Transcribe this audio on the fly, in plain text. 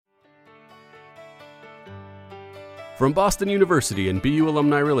From Boston University and BU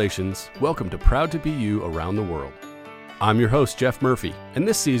Alumni Relations, welcome to Proud to BU Around the World. I'm your host, Jeff Murphy, and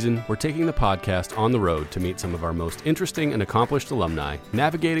this season, we're taking the podcast on the road to meet some of our most interesting and accomplished alumni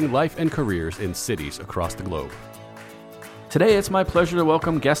navigating life and careers in cities across the globe. Today, it's my pleasure to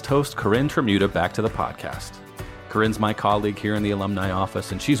welcome guest host Corinne Tremuta back to the podcast. Corinne's my colleague here in the alumni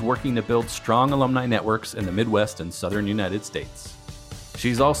office, and she's working to build strong alumni networks in the Midwest and Southern United States.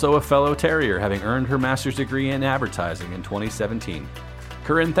 She's also a fellow Terrier, having earned her master's degree in advertising in 2017.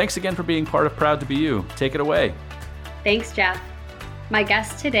 Corinne, thanks again for being part of Proud to BU. Take it away. Thanks, Jeff. My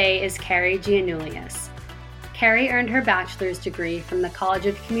guest today is Cari Giannoulias. Cari earned her bachelor's degree from the College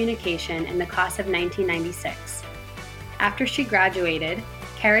of Communication in the class of 1996. After she graduated,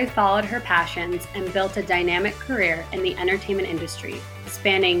 Cari followed her passions and built a dynamic career in the entertainment industry,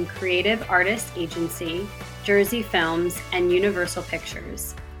 spanning Creative Artist Agency, Jersey Films, and Universal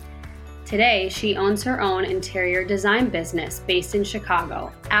Pictures. Today, she owns her own interior design business based in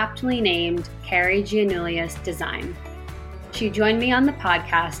Chicago, aptly named Cari Giannoulias Design. She joined me on the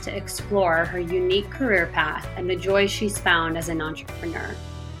podcast to explore her unique career path and the joys she's found as an entrepreneur.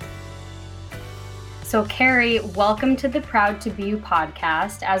 So Cari, welcome to the Proud to BU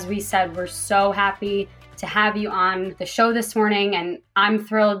podcast. As we said, we're so happy to have you on the show this morning, and I'm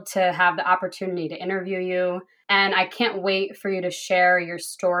thrilled to have the opportunity to interview you. And I can't wait for you to share your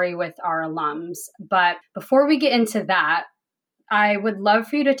story with our alums. But before we get into that, I would love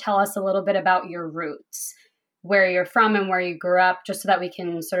for you to tell us a little bit about your roots, where you're from and where you grew up, just so that we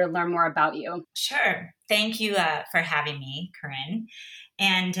can sort of learn more about you. Sure. Thank you for having me, Corinne.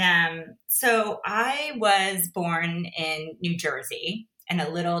 And so I was born in New Jersey in a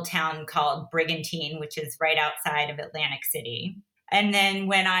little town called Brigantine, which is right outside of Atlantic City. And then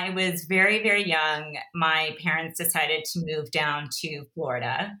when I was very, very young, my parents decided to move down to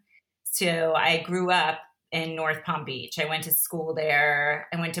Florida. So I grew up in North Palm Beach. I went to school there.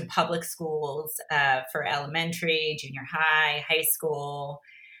 I went to public schools for elementary, junior high, high school,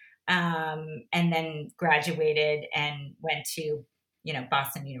 and then graduated and went to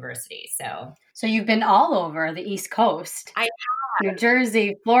Boston University. So you've been all over the East Coast. I have. New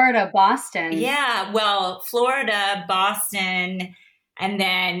Jersey, Florida, Boston. Yeah, well, Florida, Boston, and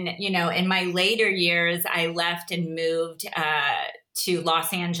then, in my later years, I left and moved to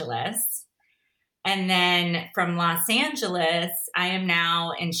Los Angeles. And then from Los Angeles, I am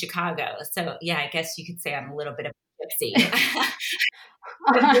now in Chicago. So, yeah, I guess you could say I'm a little bit of a gypsy.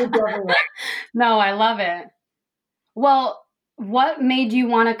 No, I love it. Well, what made you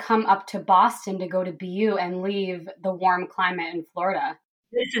want to come up to Boston to go to BU and leave the warm climate in Florida?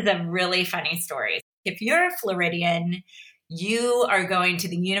 This is a really funny story. If you're a Floridian, you are going to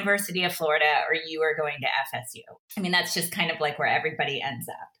the University of Florida or you are going to FSU. I mean, that's just kind of like where everybody ends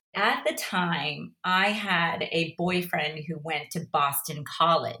up. At the time, I had a boyfriend who went to Boston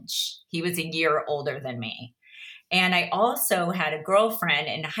College. He was a year older than me. And I also had a girlfriend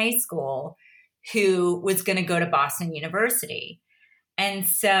in high school who was going to go to Boston University. And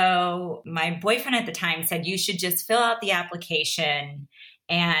so my boyfriend at the time said, you should just fill out the application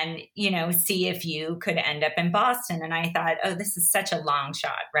and, see if you could end up in Boston. And I thought, oh, this is such a long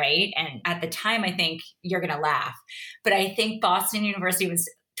shot, right? And at the time, I think you're going to laugh, but I think Boston University was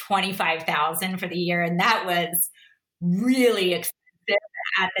 $25,000 for the year. And that was really expensive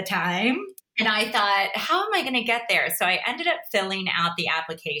at the time. And I thought, how am I going to get there? So I ended up filling out the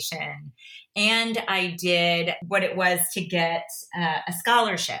application and I did what it was to get a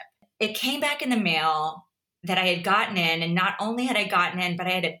scholarship. It came back in the mail that I had gotten in, and not only had I gotten in, but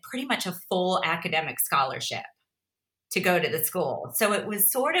I had pretty much a full academic scholarship to go to the school. So it was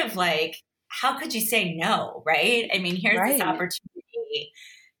sort of like, how could you say no, right? I mean, here's this opportunity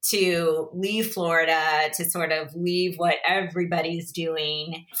to leave Florida, to sort of leave what everybody's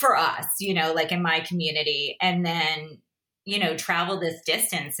doing for us, like in my community, and then, travel this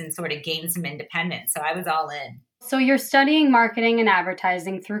distance and sort of gain some independence. So I was all in. So you're studying marketing and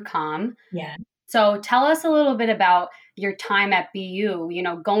advertising through COM. Yeah. So tell us a little bit about your time at BU,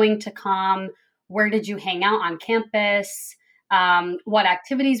 going to COM. Where did you hang out on campus? What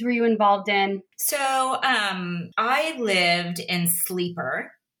activities were you involved in? So I lived in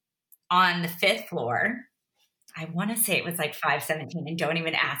Sleeper on the 5th floor. I want to say it was like 517, and don't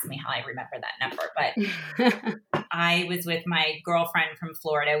even ask me how I remember that number, but I was with my girlfriend from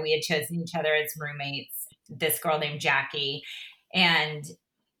Florida. We had chosen each other as roommates, this girl named Jackie, and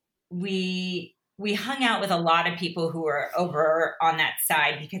we hung out with a lot of people who were over on that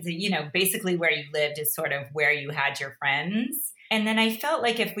side because, basically where you lived is sort of where you had your friends. And then I felt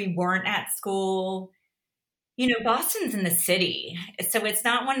like if we weren't at school, Boston's in the city. So it's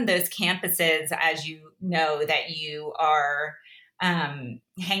not one of those campuses, as you know, that you are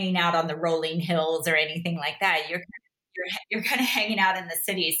hanging out on the rolling hills or anything like that. You're kind of hanging out in the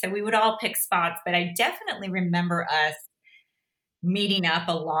city. So we would all pick spots, but I definitely remember us meeting up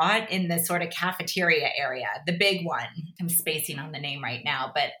a lot in the sort of cafeteria area, the big one. I'm spacing on the name right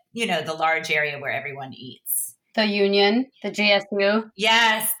now, but the large area where everyone eats. The Union, the JSU.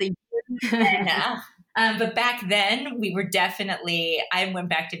 Yes, the Union. But back then we were I went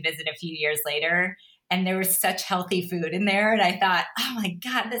back to visit a few years later, and there was such healthy food in there. And I thought, oh my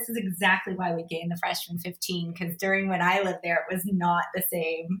God, this is exactly why we gained the freshman 15. Because during when I lived there, it was not the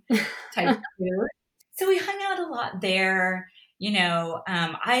same type of food. So we hung out a lot there.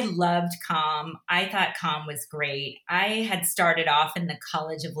 I loved COM. I thought COM was great. I had started off in the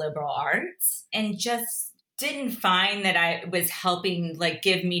College of Liberal Arts and just didn't find that I was helping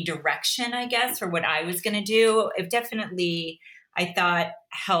give me direction, I guess, for what I was going to do. It definitely, I thought,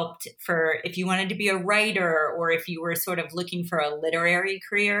 helped for if you wanted to be a writer or if you were sort of looking for a literary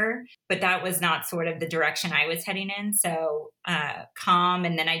career, but that was not sort of the direction I was heading in. So COM,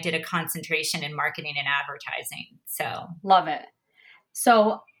 and then I did a concentration in marketing and advertising. So love it.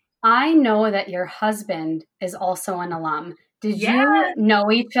 So I know that your husband is also an alum. Did you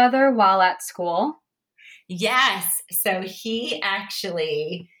know each other while at school? Yes. So he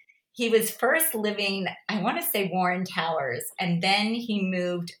was first living, I want to say Warren Towers, and then he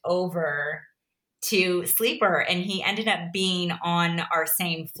moved over to Sleeper, and he ended up being on our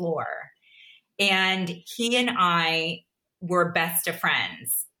same floor. And he and I were best of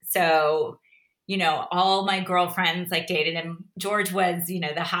friends. So, all my girlfriends dated him. George was,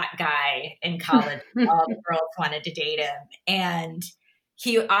 the hot guy in college. All the girls wanted to date him. And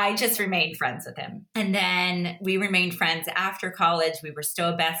I just remained friends with him. And then we remained friends after college. We were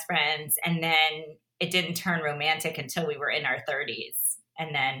still best friends. And then it didn't turn romantic until we were in our 30s.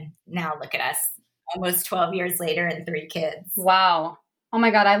 And then now look at us, almost 12 years later and 3 kids. Wow. Oh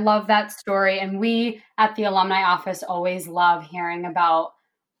my God, I love that story. And we at the alumni office always love hearing about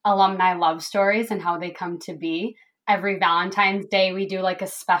alumni love stories and how they come to be. Every Valentine's Day, we do a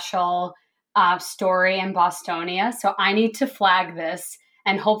special story in Bostonia. So I need to flag this.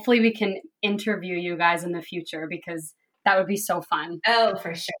 And hopefully we can interview you guys in the future because that would be so fun. Oh,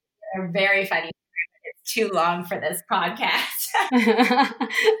 for sure. They're very funny. It's too long for this podcast.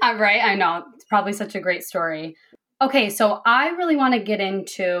 Right. I know. It's probably such a great story. Okay. So I really want to get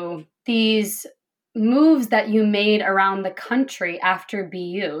into these moves that you made around the country after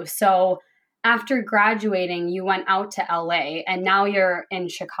BU. So after graduating, you went out to LA and now you're in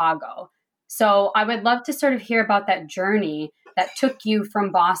Chicago. So I would love to sort of hear about that journey that took you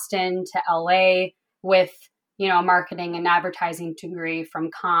from Boston to LA with, a marketing and advertising degree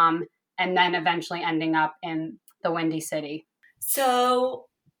from COM, and then eventually ending up in the Windy City. So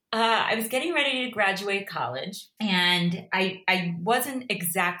I was getting ready to graduate college, and I wasn't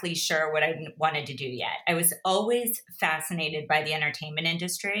exactly sure what I wanted to do yet. I was always fascinated by the entertainment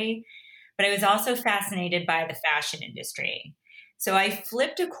industry, but I was also fascinated by the fashion industry. So I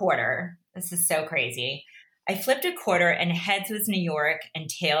flipped a quarter. This is so crazy. I flipped a quarter, and heads was New York and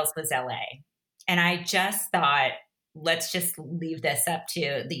tails was LA. And I just thought, let's just leave this up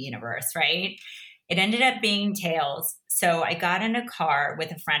to the universe, right? It ended up being tails. So I got in a car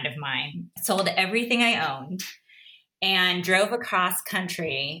with a friend of mine, sold everything I owned, and drove across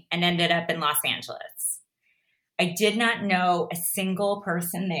country and ended up in Los Angeles. I did not know a single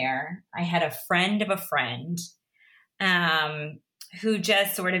person there. I had a friend of a friend who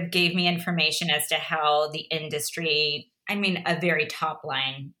just sort of gave me information as to how the industry, a very top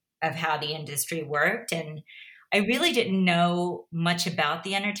line of how the industry worked. And I really didn't know much about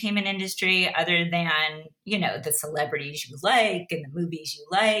the entertainment industry other than, the celebrities you like and the movies you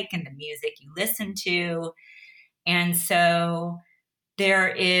like and the music you listen to. And so there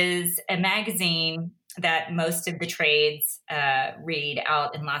is a magazine that most of the trades read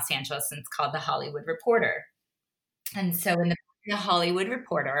out in Los Angeles, and it's called The Hollywood Reporter. And so in the Hollywood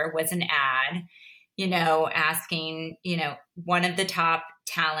Reporter was an ad, asking, one of the top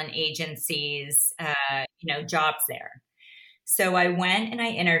talent agencies, jobs there. So I went and I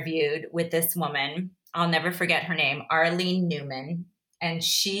interviewed with this woman. I'll never forget her name, Arlene Newman. And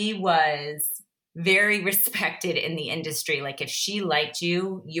she was very respected in the industry. If she liked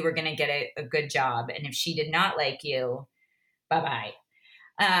you, you were going to get a good job. And if she did not like you, bye-bye.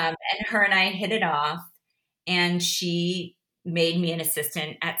 And her and I hit it off, and she made me an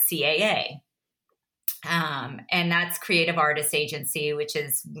assistant at CAA. And that's Creative Artists Agency, which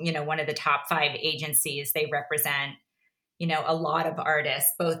is, one of the top 5 agencies. They represent, a lot of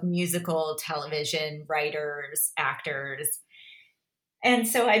artists, both musical, television, writers, actors. And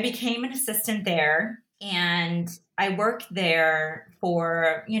so I became an assistant there, and I worked there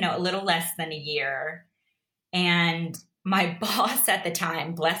for, a little less than a year. And my boss at the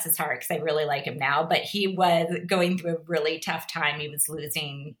time, bless his heart, because I really like him now, but he was going through a really tough time. He was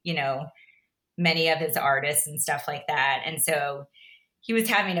losing, many of his artists and stuff like that. And so he was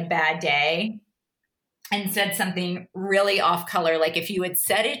having a bad day and said something really off color. Like if you had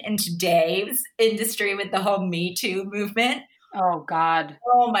said it in today's industry with the whole Me Too movement. Oh God.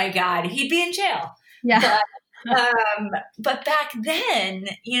 Oh my God. He'd be in jail. Yeah. But back then,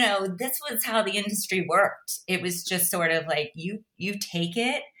 this was how the industry worked. It was just sort of like, you take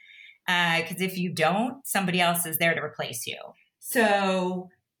it, because if you don't, somebody else is there to replace you. So,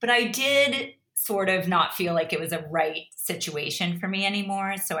 but I did sort of not feel like it was a right situation for me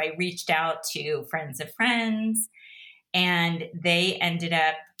anymore. So I reached out to friends of friends, and they ended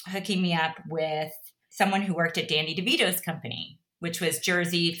up hooking me up with someone who worked at Danny DeVito's company, which was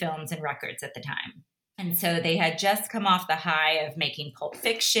Jersey Films and Records at the time. And so they had just come off the high of making Pulp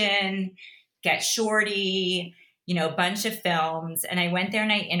Fiction, Get Shorty, a bunch of films. And I went there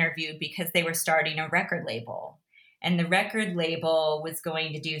and I interviewed because they were starting a record label. And the record label was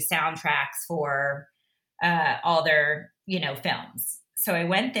going to do soundtracks for all their, films. So I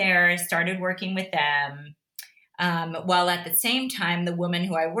went there, started working with them, while at the same time, the woman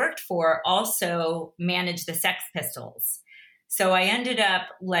who I worked for also managed the Sex Pistols. So I ended up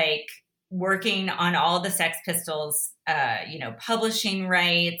working on all the Sex Pistols, publishing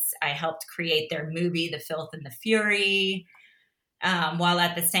rights. I helped create their movie, The Filth and the Fury, while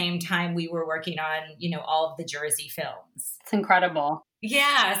at the same time we were working on, all of the Jersey films. It's incredible.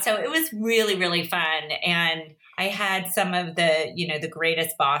 Yeah. So it was really, really fun. And I had some of the, the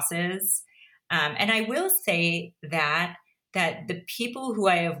greatest bosses. And I will say that the people who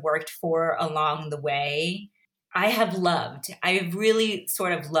I have worked for along the way, I have loved. I've really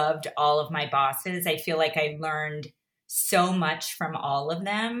sort of loved all of my bosses. I feel like I learned so much from all of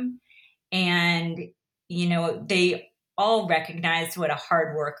them. And, they all recognized what a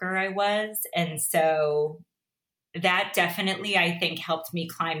hard worker I was. And so that definitely, I think, helped me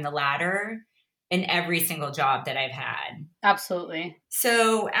climb the ladder in every single job that I've had. Absolutely.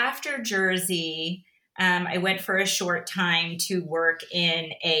 So after Jersey, I went for a short time to work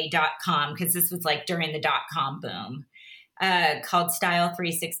in a .com, because this was during the .com boom, called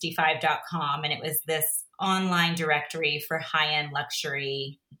style365.com. And it was this online directory for high-end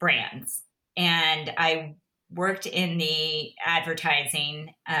luxury brands. And I worked in the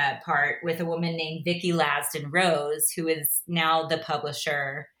advertising part with a woman named Vicki Lasden Rose, who is now the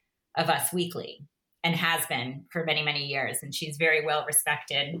publisher of Us Weekly and has been for many, many years. And she's very well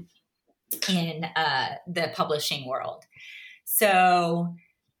respected in the publishing world. So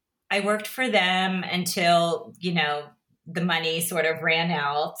I worked for them until, the money sort of ran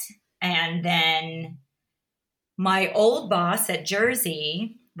out. And then my old boss at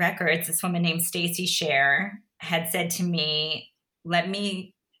Jersey Records, this woman named Stacy Scher, had said to me, let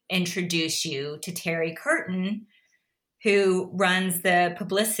me introduce you to Terry Curtin, who runs the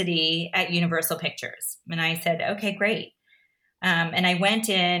publicity at Universal Pictures. And I said, okay, great. And I went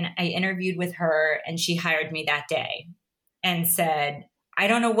in, I interviewed with her, and she hired me that day and said, I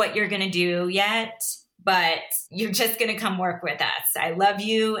don't know what you're going to do yet, but you're just going to come work with us. I love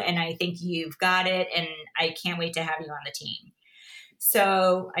you, and I think you've got it, and I can't wait to have you on the team.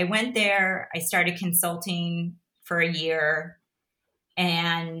 So I went there, I started consulting for a year,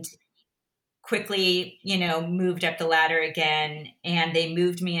 and quickly, moved up the ladder again. And they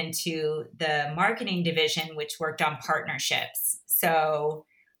moved me into the marketing division, which worked on partnerships. So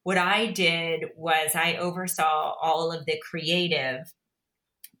what I did was I oversaw all of the creative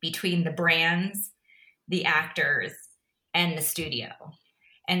between the brands, the actors, and the studio.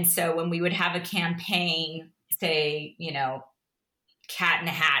 And so when we would have a campaign, say, Cat in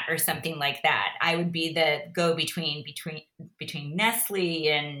a Hat or something like that, I would be the go-between between Nestle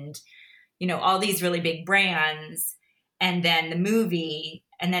and, all these really big brands, and then the movie,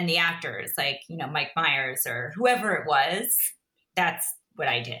 and then the actors Mike Myers or whoever it was. That's what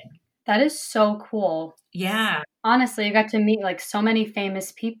I did. That is so cool. Yeah. Honestly, you got to meet so many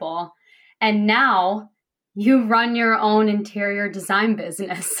famous people, and now you run your own interior design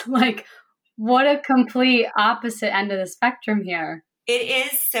business. What a complete opposite end of the spectrum here.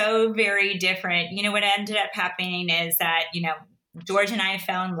 It is so very different. What ended up happening is that, George and I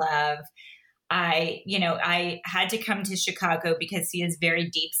fell in love. I had to come to Chicago because he has very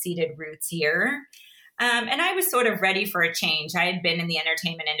deep-seated roots here. And I was sort of ready for a change. I had been in the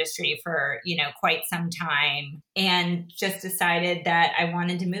entertainment industry for, quite some time and just decided that I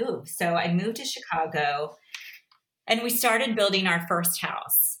wanted to move. So I moved to Chicago and we started building our first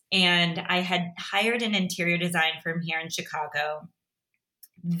house. And I had hired an interior design firm here in Chicago.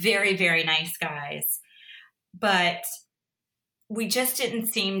 Very, very nice guys. But we just didn't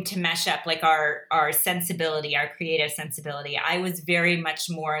seem to mesh up, like our sensibility, our creative sensibility. I was very much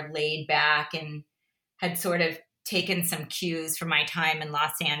more laid back and had sort of taken some cues from my time in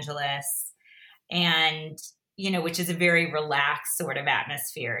Los Angeles and, which is a very relaxed sort of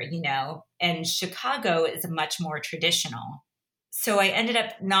atmosphere, and Chicago is much more traditional. So I ended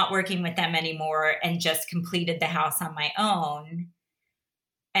up not working with them anymore and just completed the house on my own.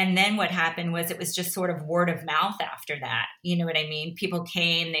 And then what happened was it was just sort of word of mouth after that. You know what I mean? People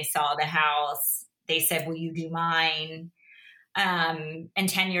came, they saw the house, they said, will you do mine? And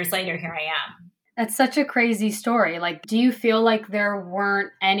 10 years later, here I am. That's such a crazy story. Like, do you feel like there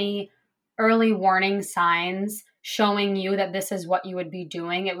weren't any early warning signs showing you that this is what you would be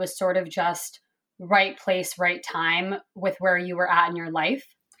doing? It was sort of just right place, right time with where you were at in your life?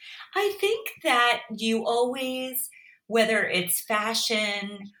 I think that you always, whether it's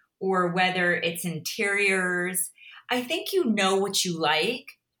fashion or whether it's interiors, I think you know what you like.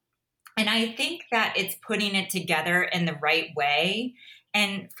 And I think that it's putting it together in the right way.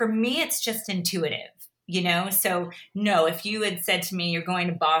 And for me, it's just intuitive, So no, if you had said to me, you're going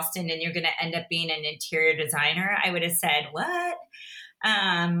to Boston and you're going to end up being an interior designer, I would have said, what?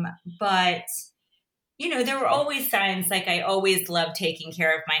 But there were always signs. Like I always loved taking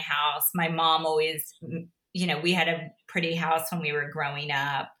care of my house. My mom always, we had a pretty house when we were growing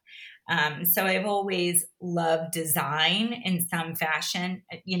up. So I've always loved design in some fashion,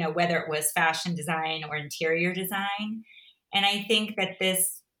 whether it was fashion design or interior design. And I think that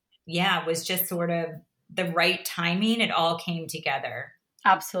this, was just sort of the right timing. It all came together.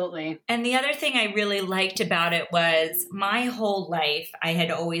 Absolutely. And the other thing I really liked about it was my whole life, I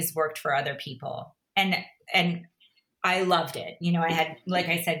had always worked for other people. And I loved it. I had, like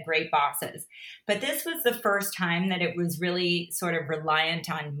I said, great bosses. But this was the first time that it was really sort of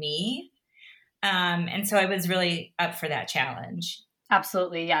reliant on me. And so I was really up for that challenge.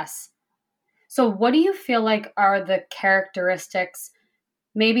 Absolutely, yes. So what do you feel like are the characteristics,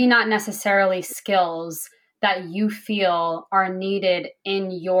 maybe not necessarily skills, that you feel are needed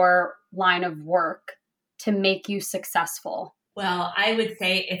in your line of work to make you successful? Well, I would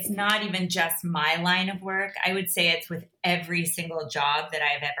say it's not even just my line of work. I would say it's with every single job that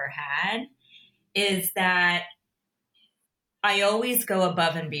I've ever had, is that I always go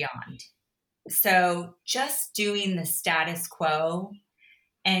above and beyond. So just doing the status quo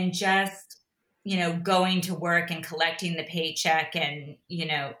and just, going to work and collecting the paycheck and,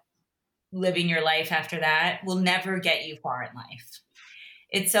 living your life after that will never get you far in life.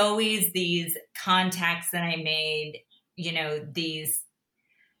 It's always these contacts that I made, the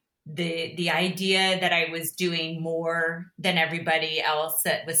idea that I was doing more than everybody else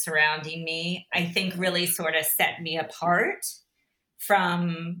that was surrounding me, I think really sort of set me apart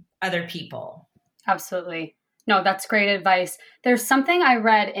from other people. Absolutely. No, that's great advice. There's something I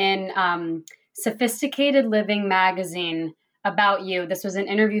read in Sophisticated Living magazine about you. This was an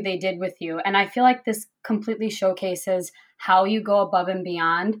interview they did with you. And I feel like this completely showcases how you go above and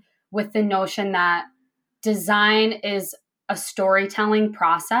beyond with the notion that design is a storytelling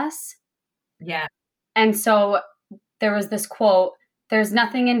process. Yeah. And so there was this quote, "There's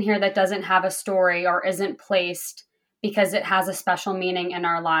nothing in here that doesn't have a story or isn't placed because it has a special meaning in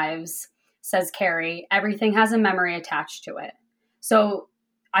our lives," says Cari. "Everything has a memory attached to it." So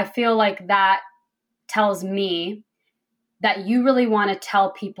I feel like that tells me that you really want to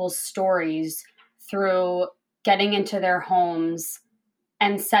tell people's stories through getting into their homes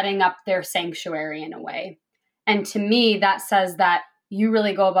and setting up their sanctuary in a way. And to me, that says that you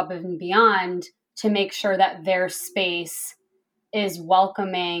really go above and beyond to make sure that their space is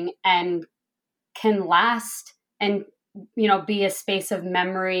welcoming and can last and, be a space of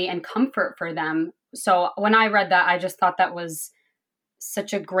memory and comfort for them. So when I read that, I just thought that was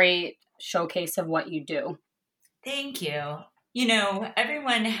such a great showcase of what you do. Thank you.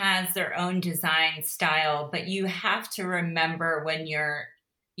 Everyone has their own design style, but you have to remember when you're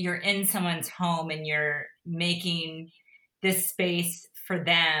in someone's home and you're making this space for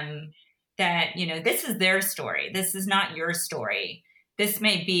them that, this is their story. This is not your story. This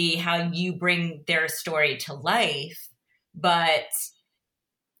may be how you bring their story to life, but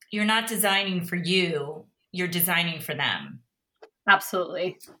you're not designing for you. You're designing for them.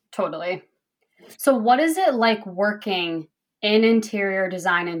 Absolutely. Totally. So what is it like working in interior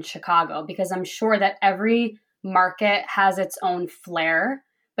design in Chicago? Because I'm sure that every market has its own flair,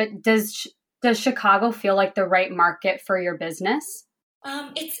 but does Chicago feel like the right market for your business?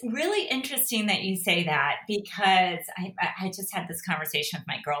 It's really interesting that you say that, because I just had this conversation with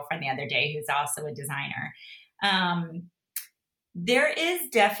my girlfriend the other day, who's also a designer. I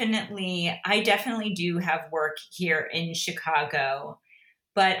definitely do have work here in Chicago,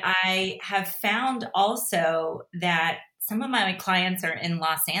 but I have found also that some of my clients are in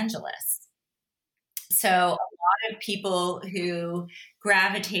Los Angeles. So a lot of people who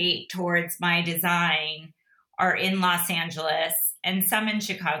gravitate towards my design are in Los Angeles, and some in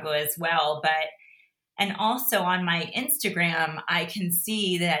Chicago as well. And also on my Instagram, I can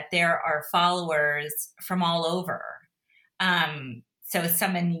see that there are followers from all over. So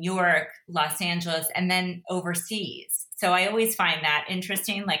some in New York, Los Angeles, and then overseas. So I always find that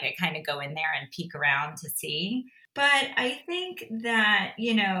interesting. Like, I kind of go in there and peek around to see. But I think that,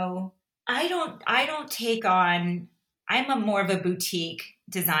 I don't take on, I'm more of a boutique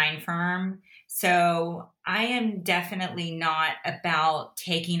design firm. So I am definitely not about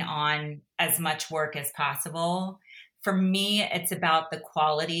taking on as much work as possible. For me, it's about the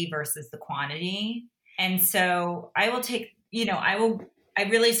quality versus the quantity. And so I will take, I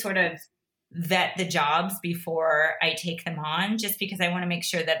really sort of vet the jobs before I take them on, just because I want to make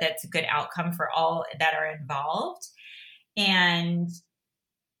sure that that's a good outcome for all that are involved. And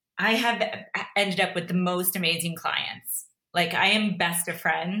I have ended up with the most amazing clients. Like, I am best of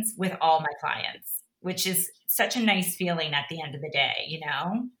friends with all my clients, which is such a nice feeling at the end of the day,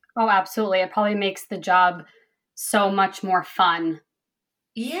 Oh, absolutely. It probably makes the job so much more fun.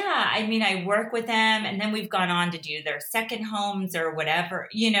 Yeah. I mean, I work with them, and then we've gone on to do their second homes or whatever,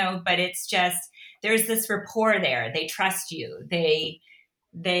 but it's just, there's this rapport there. They trust you. They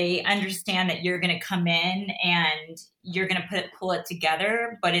understand that you're going to come in and you're going to pull it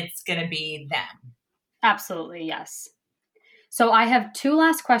together, but it's going to be them. Absolutely. Yes. So I have 2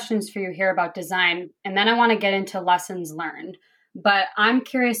 last questions for you here about design, and then I want to get into lessons learned. But I'm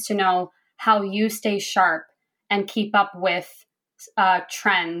curious to know how you stay sharp and keep up with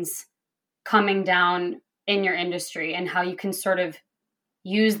trends coming down in your industry, and how you can sort of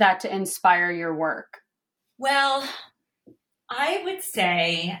use that to inspire your work. Well, I would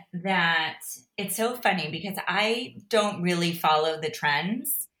say that it's so funny, because I don't really follow the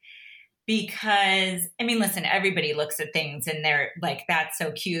trends. Because, I mean, listen, everybody looks at things and they're like, that's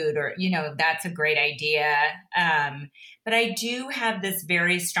so cute, or, that's a great idea. But I do have this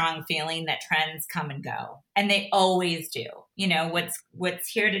very strong feeling that trends come and go, and they always do. What's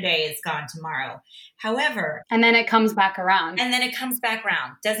here today is gone tomorrow. However, and then it comes back around.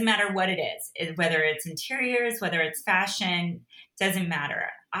 Doesn't matter what it is, whether it's interiors, whether it's fashion, doesn't matter.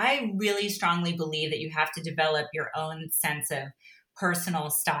 I really strongly believe that you have to develop your own sense of personal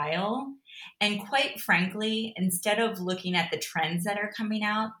style. And quite frankly, instead of looking at the trends that are coming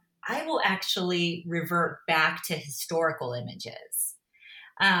out, I will actually revert back to historical images.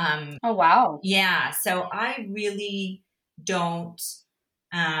 Oh, wow. Yeah. So I really don't,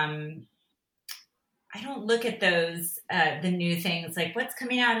 I don't look at those, the new things, like what's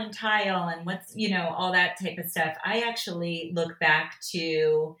coming out in tile and what's, all that type of stuff. I actually look back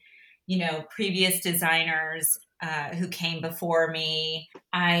to, previous designers who came before me.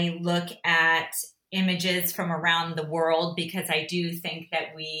 I look at images from around the world, because I do think that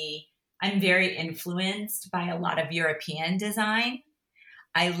I'm very influenced by a lot of European design.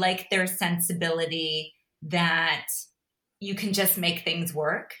 I like their sensibility that you can just make things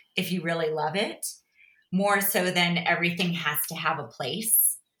work if you really love it, more so than everything has to have a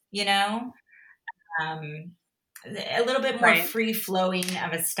place, a little bit more free flowing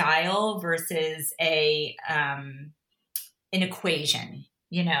of a style versus an equation,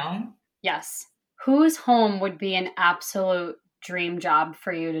 Yes. Whose home would be an absolute dream job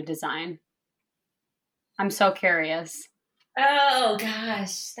for you to design? I'm so curious. Oh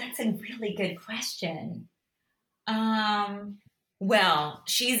gosh, that's a really good question. Well,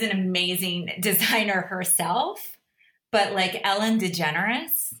 she's an amazing designer herself, but like Ellen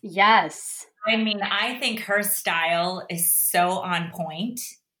DeGeneres. Yes. I mean, I think her style is so on point.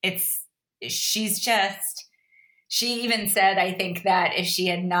 She even said, I think that if she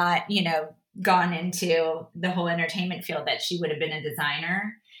had not, gone into the whole entertainment field, that she would have been a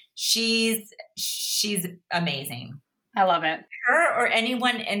designer. She's amazing. I love it. Her or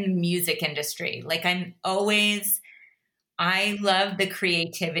anyone in the music industry. Like, I love the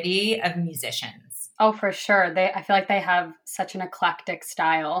creativity of musicians. Oh, for sure. I feel like they have such an eclectic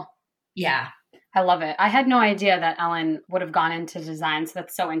style. Yeah. I love it. I had no idea that Ellen would have gone into design. So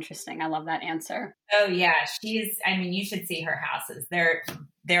that's so interesting. I love that answer. Oh yeah. You should see her houses.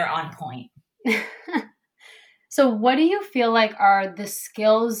 They're on point. So what do you feel like are the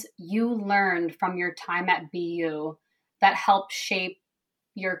skills you learned from your time at BU that helped shape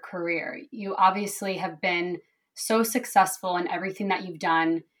your career? You obviously have been so successful in everything that you've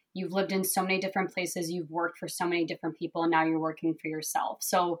done. You've lived in so many different places. You've worked for so many different people, and now you're working for yourself.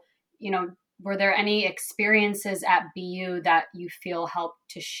 So, were there any experiences at BU that you feel helped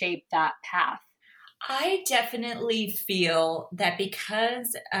to shape that path? I definitely feel that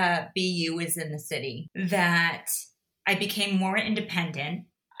because BU is in the city, that I became more independent.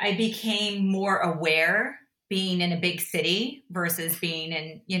 I became more aware being in a big city versus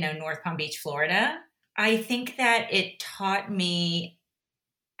being in, North Palm Beach, Florida. I think that it taught me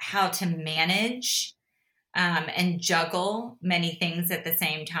how to manage and juggle many things at the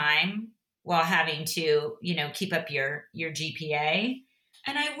same time while having to, keep up your GPA.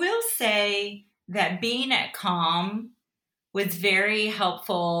 And I will say that being at COM was very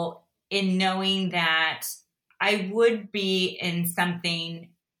helpful in knowing that I would be in something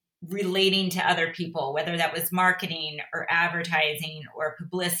relating to other people, whether that was marketing or advertising or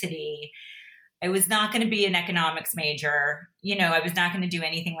publicity. I was not going to be an economics major. I was not going to do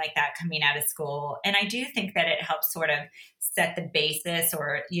anything like that coming out of school. And I do think that it helps sort of set the basis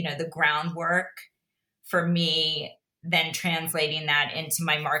or, the groundwork for me, then translating that into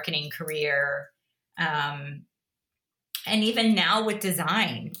my marketing career. And even now with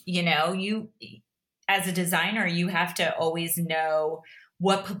design, you as a designer, you have to always know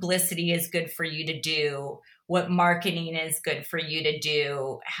what publicity is good for you to do, what marketing is good for you to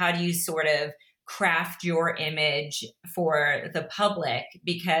do. How do you sort of craft your image for the public?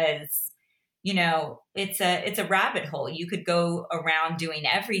 Because, it's a rabbit hole. You could go around doing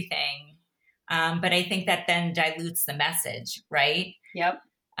everything. But I think that then dilutes the message, right? Yep.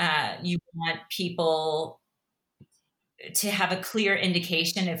 You want people to have a clear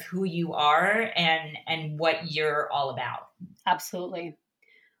indication of who you are and what you're all about. Absolutely.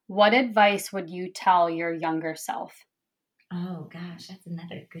 What advice would you tell your younger self? Oh gosh, that's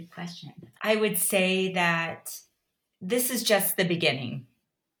another good question. I would say that this is just the beginning,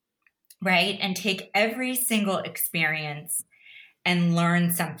 right? And take every single experience and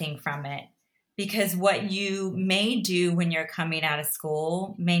learn something from it. Because what you may do when you're coming out of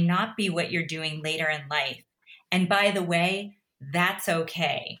school may not be what you're doing later in life. And by the way, that's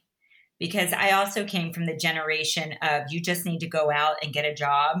okay. Because I also came from the generation of you just need to go out and get a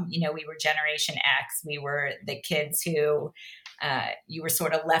job. We were Generation X. We were the kids who you were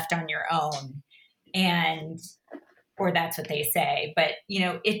sort of left on your own. Or that's what they say. But,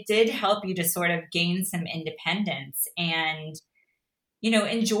 it did help you to sort of gain some independence and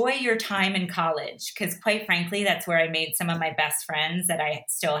enjoy your time in college, because quite frankly, that's where I made some of my best friends that I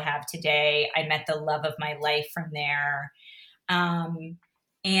still have today. I met the love of my life from there.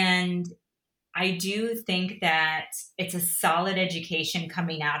 And I do think that it's a solid education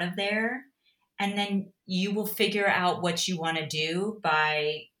coming out of there. And then you will figure out what you want to do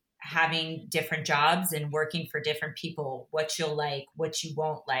by having different jobs and working for different people, what you'll like, what you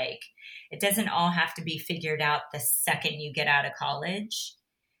won't like. It doesn't all have to be figured out the second you get out of college.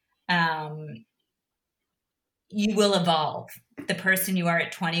 You will evolve. The person you are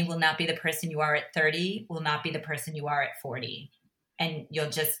at 20 will not be the person you are at 30, will not be the person you are at 40. And you'll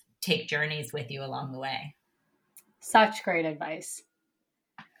just take journeys with you along the way. Such great advice.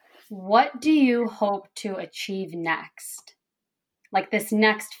 What do you hope to achieve next? Like this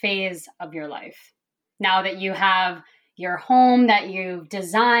next phase of your life? Now that you have your home that you've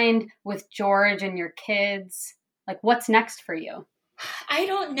designed with George and your kids, like what's next for you? I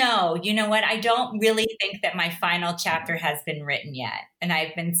don't know. You know what? I don't really think that my final chapter has been written yet. And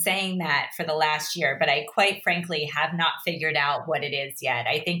I've been saying that for the last year, but I quite frankly have not figured out what it is yet.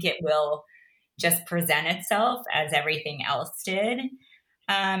 I think it will just present itself as everything else did.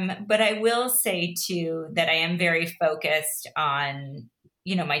 But I will say too that I am very focused on,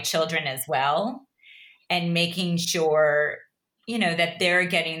 my children as well, and making sure, that they're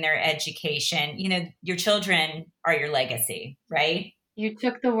getting their education. Your children are your legacy, right? You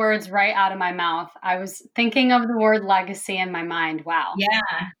took the words right out of my mouth. I was thinking of the word legacy in my mind. Wow.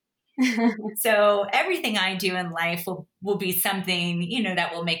 Yeah. So everything I do in life will be something,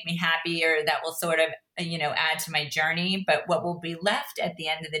 that will make me happy or that will sort of, add to my journey. But what will be left at the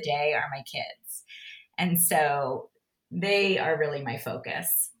end of the day are my kids. And so they are really my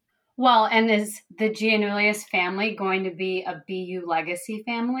focus. Well, and is the Giannoulias family going to be a BU legacy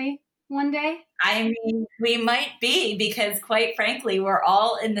family? one day? I mean, we might be, because quite frankly, we're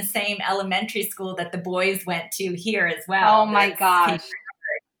all in the same elementary school that the boys went to here as well. Oh my gosh.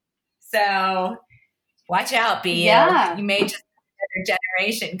 So watch out, BU. Yeah. You may just have another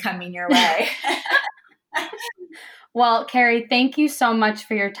generation coming your way. Well, Cari, thank you so much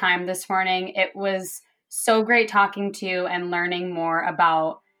for your time this morning. It was so great talking to you and learning more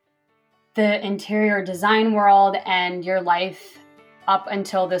about the interior design world and your life up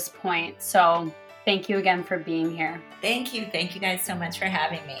until this point. So thank you again for being here. Thank you. Thank you guys so much for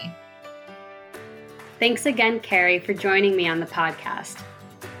having me. Thanks again, Cari, for joining me on the podcast.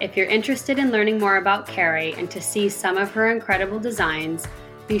 If you're interested in learning more about Cari and to see some of her incredible designs,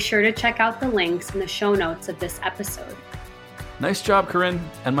 be sure to check out the links in the show notes of this episode. Nice job, Corinne,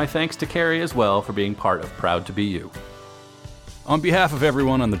 and my thanks to Cari as well for being part of Proud to Be You. On behalf of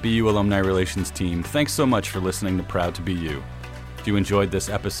everyone on the BU Alumni Relations team, thanks so much for listening to Proud to Be You. If you enjoyed this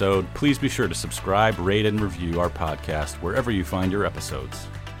episode, please be sure to subscribe, rate, and review our podcast wherever you find your episodes.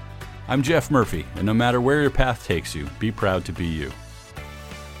 I'm Jeff Murphy, and no matter where your path takes you, be proud to be you.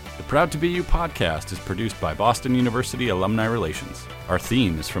 The Proud to Be You podcast is produced by Boston University Alumni Relations. Our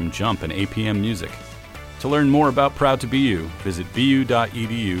theme is from Jump and APM Music. To learn more about Proud to Be You, visit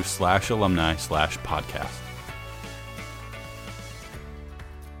bu.edu/alumni/podcast.